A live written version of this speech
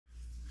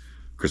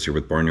Chris here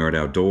with Barnyard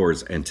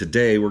Outdoors, and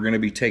today we're going to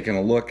be taking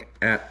a look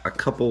at a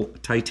couple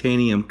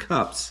titanium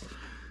cups.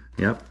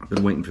 Yep, I've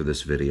been waiting for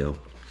this video.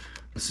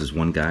 This is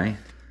one guy,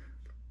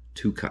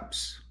 two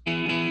cups.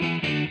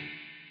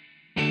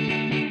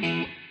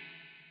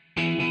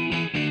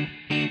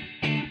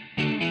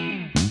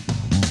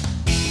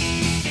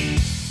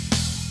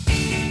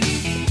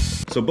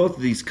 So both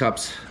of these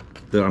cups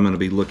that I'm going to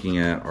be looking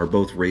at are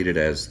both rated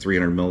as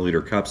 300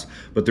 milliliter cups,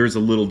 but there's a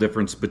little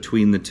difference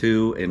between the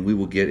two, and we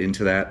will get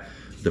into that.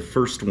 The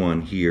first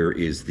one here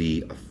is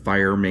the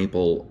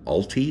FireMaple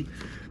Arti,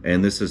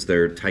 and this is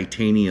their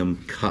titanium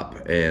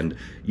cup, and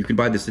you can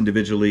buy this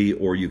individually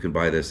or you can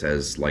buy this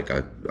as like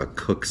a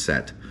cook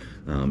set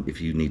if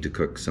you need to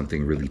cook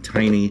something really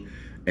tiny.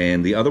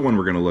 And the other one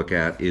we're going to look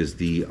at is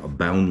the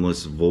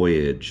Boundless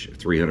Voyage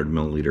 300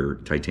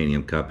 milliliter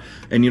titanium cup.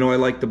 And you know, I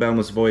like the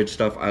Boundless Voyage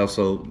stuff. I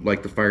also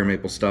like the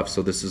FireMaple stuff,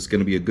 so this is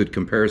going to be a good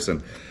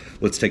comparison.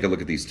 Let's take a look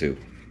at these two.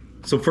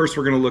 So first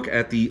we're going to look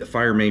at the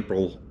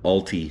FireMaple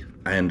Arti,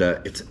 and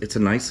it's a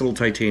nice little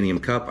titanium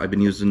cup. I've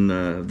been using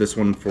this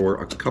one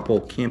for a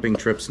couple camping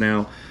trips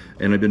now,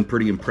 and I've been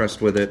pretty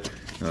impressed with it.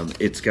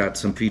 It's got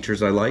some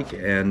features I like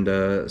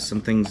and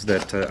some things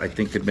that I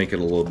think could make it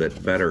a little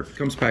bit better. It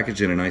comes packaged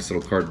in a nice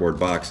little cardboard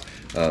box.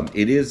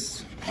 It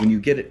is, when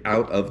you get it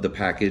out of the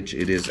package,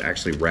 it is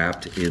actually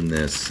wrapped in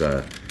this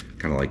kind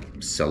of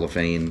like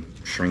cellophane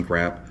shrink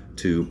wrap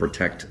to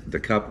protect the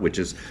cup, which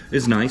is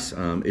nice.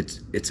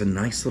 It's a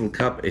nice little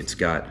cup. It's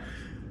got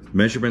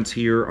measurements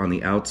here on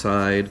the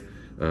outside,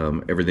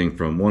 everything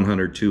from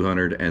 100,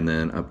 200, and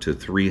then up to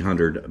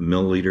 300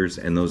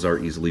 milliliters, and those are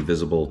easily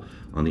visible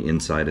on the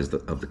inside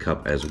of the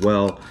cup as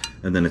well.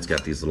 And then it's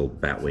got these little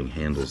batwing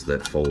handles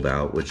that fold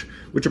out, which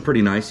are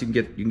pretty nice. You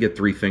can get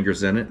 3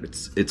 fingers in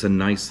it. It's a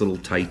nice little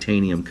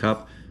titanium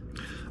cup.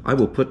 I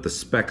will put the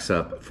specs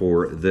up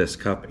for this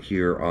cup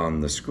here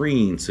on the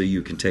screen so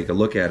you can take a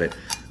look at it.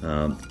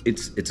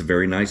 It's a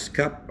very nice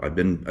cup. I've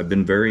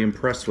been very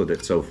impressed with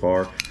it so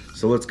far.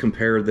 So let's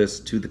compare this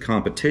to the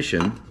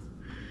competition,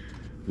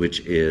 which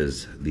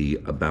is the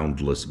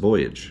Boundless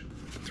Voyage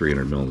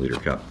 300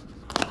 milliliter cup.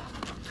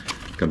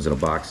 Comes in a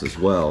box as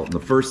well. And the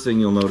first thing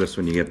you'll notice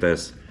when you get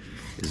this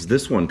is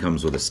this one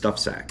comes with a stuff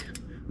sack.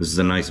 This is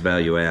a nice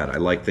value add. I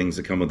like things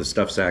that come with a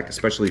stuff sack,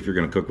 especially if you're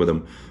going to cook with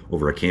them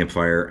over a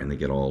campfire and they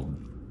get all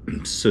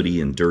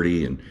sooty and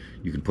dirty, and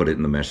you can put it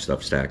in the mesh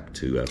stuff sack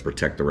to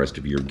protect the rest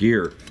of your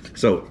gear.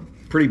 So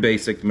pretty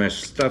basic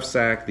mesh stuff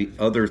sack. The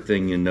other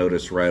thing you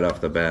notice right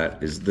off the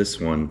bat is this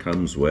one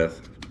comes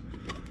with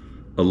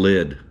a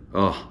lid.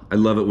 Oh, I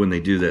love it when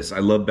they do this. I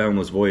love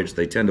Boundless Voyage.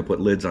 They tend to put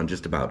lids on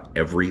just about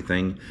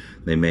everything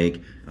they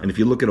make. And if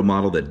you look at a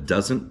model that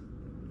doesn't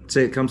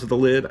say it comes with a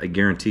lid, I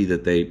guarantee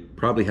that they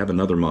probably have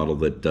another model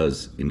that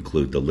does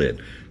include the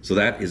lid. So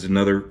that is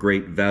another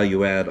great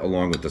value add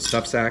along with the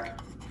stuff sack.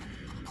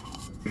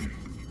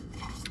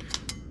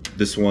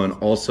 This one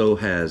also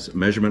has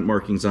measurement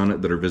markings on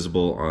it that are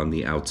visible on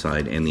the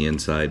outside and the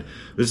inside.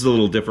 This is a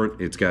little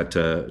different. It's got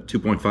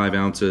 2.5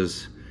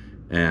 ounces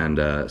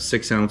and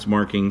 6 ounce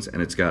markings,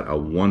 and it's got a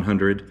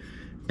 100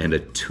 and a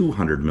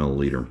 200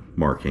 milliliter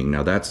marking.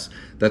 Now that's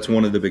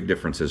one of the big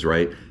differences,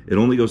 right? It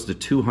only goes to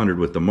 200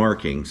 with the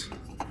markings,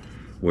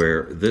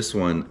 where this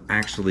one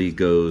actually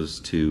goes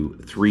to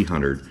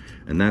 300,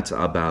 and that's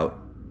about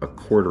a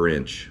 1/4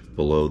 inch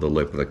below the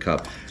lip of the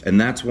cup.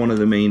 And that's one of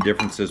the main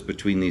differences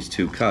between these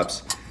two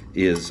cups,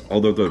 is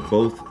although they're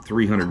both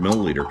 300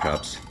 milliliter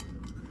cups,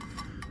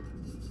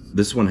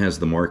 this one has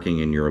the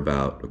marking and you're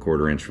about a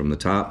 1/4 inch from the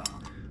top.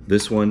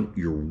 This one,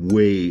 you're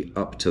way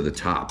up to the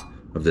top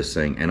of this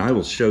thing, and I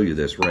will show you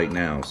this right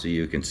now so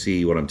you can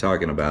see what I'm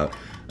talking about.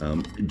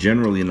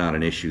 Generally not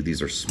an issue.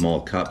 These are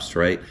small cups,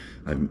 right?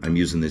 I'm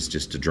using this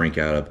just to drink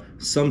out of.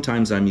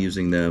 Sometimes I'm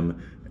using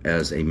them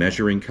as a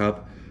measuring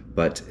cup,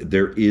 but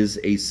there is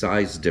a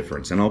size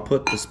difference, and I'll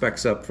put the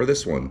specs up for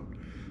this one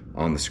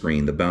on the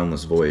screen, the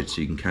Boundless Voyage,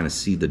 so you can kind of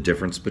see the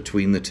difference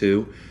between the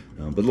two.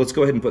 But let's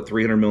go ahead and put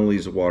 300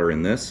 milliliters of water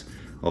in this.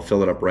 I'll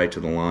fill it up right to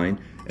the line,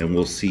 and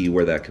we'll see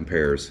where that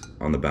compares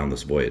on the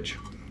Boundless Voyage.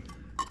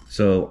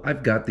 So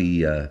I've got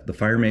the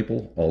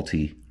FireMaple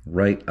Arti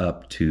right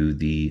up to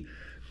the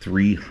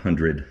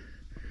 300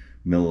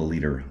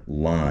 milliliter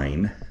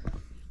line.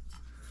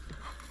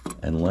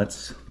 And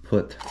let's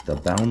put the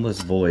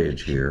Boundless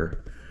Voyage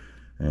here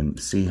and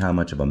see how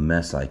much of a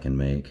mess I can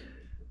make.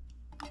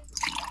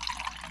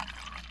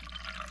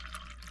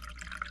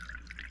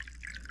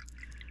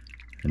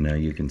 And now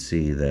you can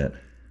see that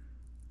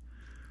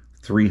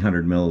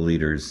 300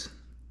 milliliters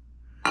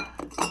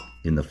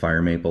in the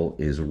FireMaple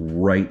is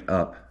right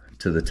up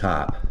to the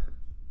top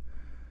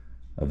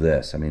of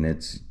this. I mean,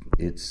 it's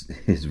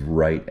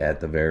right at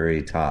the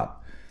very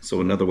top. So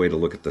another way to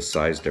look at the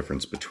size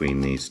difference between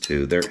these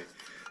two,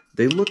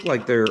 they look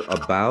like they're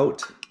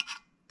about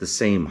the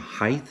same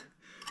height,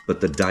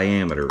 but the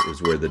diameter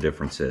is where the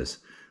difference is.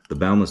 The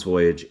Boundless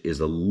Voyage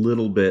is a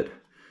little bit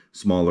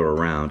smaller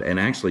around, and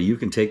actually you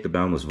can take the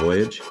Boundless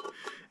Voyage,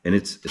 and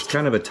it's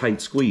kind of a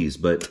tight squeeze,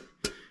 but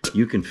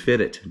you can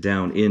fit it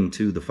down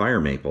into the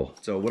FireMaple.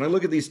 So when I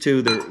look at these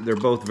two, they're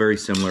both very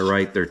similar,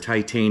 right? They're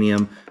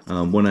titanium.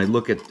 When I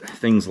look at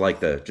things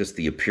like just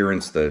the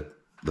appearance, the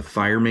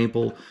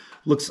FireMaple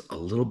looks a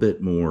little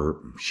bit more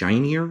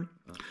shinier.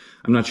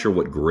 I'm not sure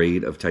what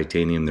grade of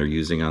titanium they're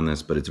using on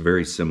this, but it's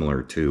very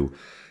similar to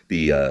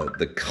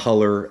the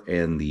color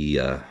and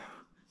the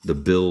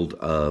build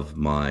of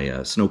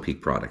my Snow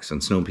Peak products.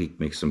 And Snow Peak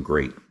makes some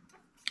great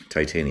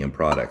titanium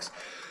products.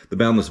 The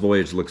Boundless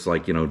Voyage looks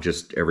like, you know,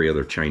 just every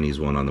other Chinese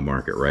one on the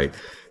market, right?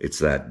 It's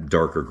that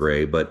darker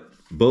gray, but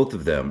both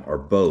of them are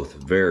both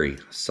very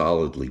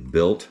solidly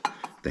built.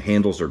 The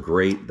handles are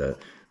great.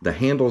 The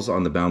handles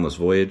on the Boundless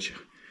Voyage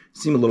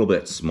seem a little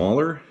bit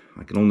smaller.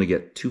 I can only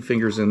get 2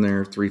 fingers in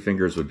there. 3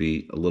 fingers would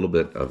be a little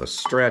bit of a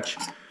stretch.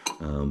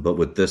 But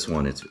with this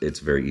one, it's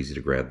very easy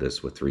to grab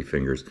this with 3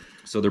 fingers.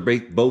 So they're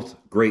both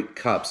great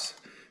cups.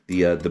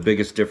 The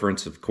biggest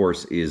difference, of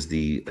course, is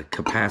the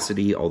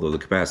capacity. Although the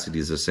capacity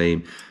is the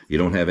same, you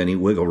don't have any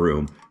wiggle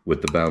room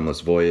with the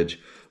Boundless Voyage.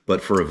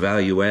 But for a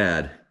value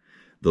add,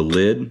 the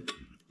lid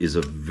is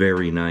a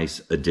very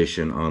nice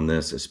addition on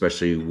this,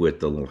 especially with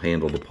the little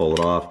handle to pull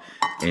it off.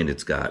 And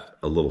it's got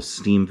a little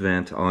steam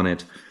vent on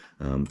it.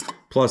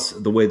 Plus,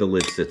 the way the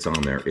lid sits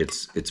on there,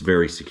 it's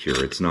very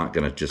secure. It's not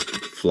going to just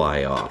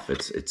fly off.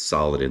 It's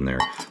solid in there.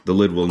 The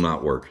lid will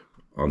not work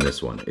on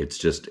this one. It's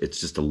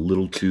just a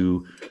little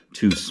too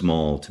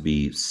small to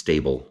be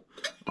stable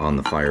on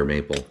the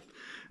FireMaple.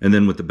 And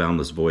then with the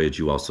Boundless Voyage,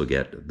 you also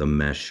get the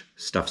mesh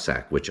stuff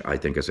sack, which I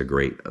think is a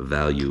great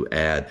value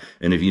add.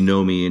 And if you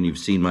know me and you've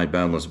seen my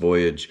Boundless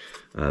Voyage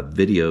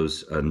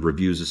videos and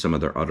reviews of some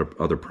of their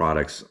other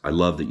products, I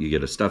love that you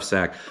get a stuff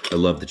sack. I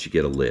love that you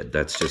get a lid.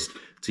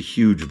 It's a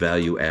huge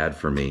value add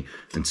for me.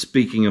 And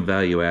speaking of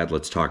value add,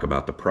 let's talk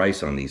about the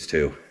price on these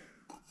two.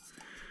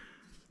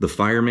 The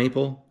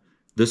FireMaple,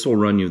 this will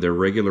run you their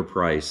regular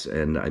price,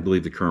 and I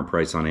believe the current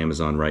price on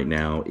Amazon right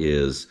now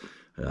is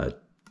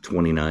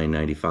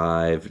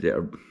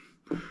 $29.95,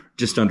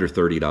 just under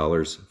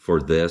 $30 for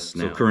this.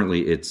 Now, so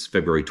currently it's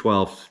February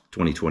 12th,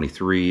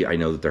 2023. I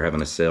know that they're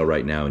having a sale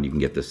right now, and you can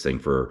get this thing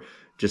for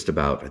just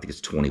about, I think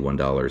it's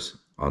 $21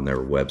 on their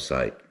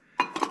website.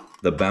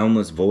 The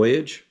Boundless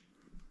Voyage,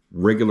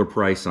 regular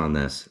price on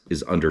this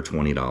is under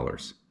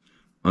 $20.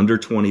 Under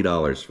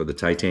 $20 for the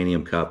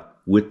titanium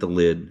cup with the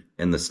lid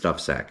and the stuff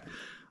sack.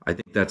 I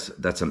think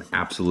that's an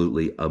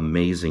absolutely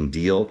amazing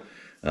deal.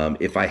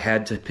 If I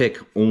had to pick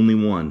only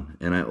one,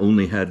 and I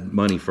only had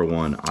money for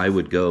one, I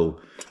would go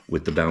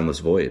with the Boundless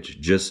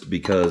Voyage, just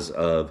because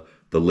of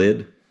the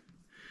lid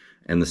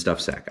and the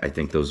stuff sack. I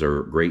think those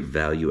are great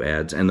value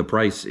adds, and the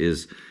price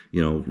is,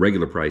 you know,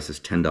 regular price is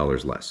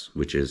 $10 less,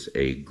 which is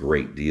a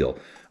great deal.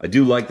 I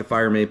do like the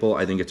FireMaple.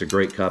 I think it's a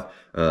great cup.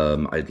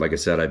 Like I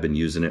said, I've been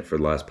using it for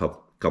the last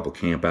couple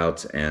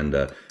campouts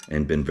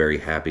and been very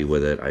happy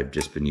with it. I've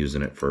just been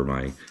using it for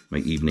my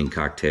evening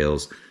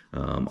cocktails.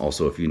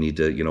 Also, if you need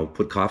to, you know,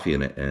 put coffee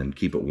in it and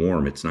keep it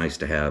warm, it's nice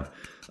to have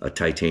a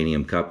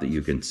titanium cup that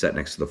you can set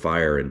next to the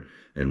fire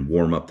and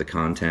warm up the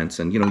contents.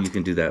 And, you know, you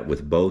can do that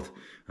with both.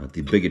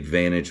 The big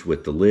advantage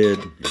with the lid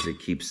is it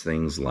keeps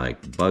things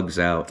like bugs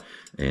out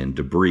and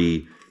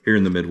debris. Here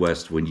in the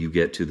Midwest, when you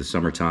get to the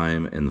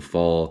summertime and the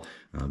fall,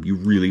 you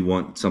really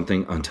want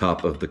something on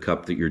top of the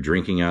cup that you're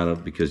drinking out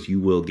of, because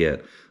you will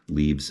get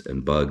leaves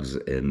and bugs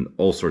and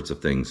all sorts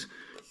of things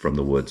from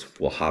the woods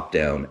will hop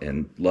down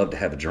and love to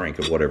have a drink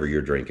of whatever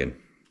you're drinking.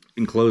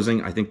 In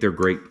closing, I think they're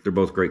great. They're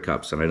both great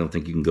cups, and I don't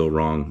think you can go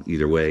wrong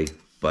either way.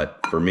 But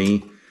for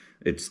me,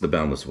 it's the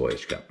Boundless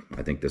Voyage cup.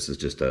 I think this is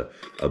just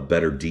a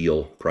better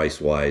deal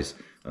price-wise,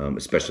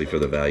 especially for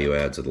the value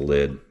adds of the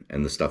lid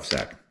and the stuff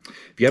sack.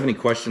 If you have any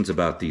questions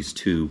about these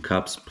two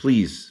cups,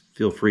 please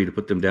feel free to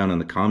put them down in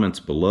the comments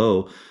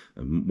below.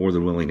 I'm more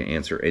than willing to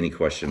answer any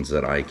questions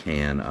that I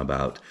can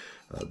about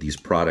these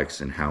products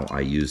and how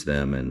I use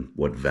them and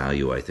what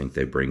value I think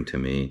they bring to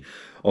me.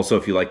 Also,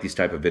 if you like these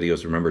type of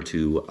videos, remember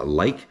to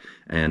like,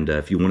 and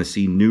if you want to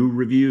see new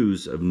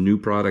reviews of new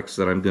products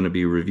that I'm going to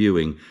be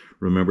reviewing,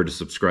 remember to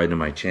subscribe to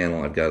my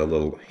channel. I've got a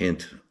little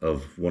hint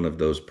of one of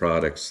those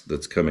products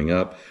that's coming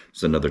up.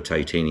 It's another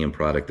titanium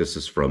product. This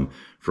is from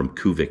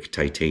Kuvik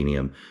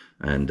Titanium,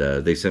 and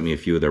they sent me a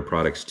few of their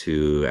products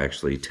to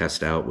actually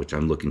test out, which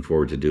I'm looking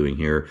forward to doing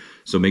here.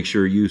 So make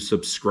sure you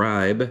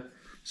subscribe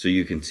so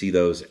you can see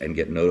those and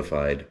get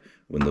notified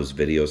when those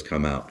videos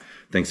come out.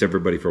 Thanks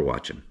everybody for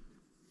watching.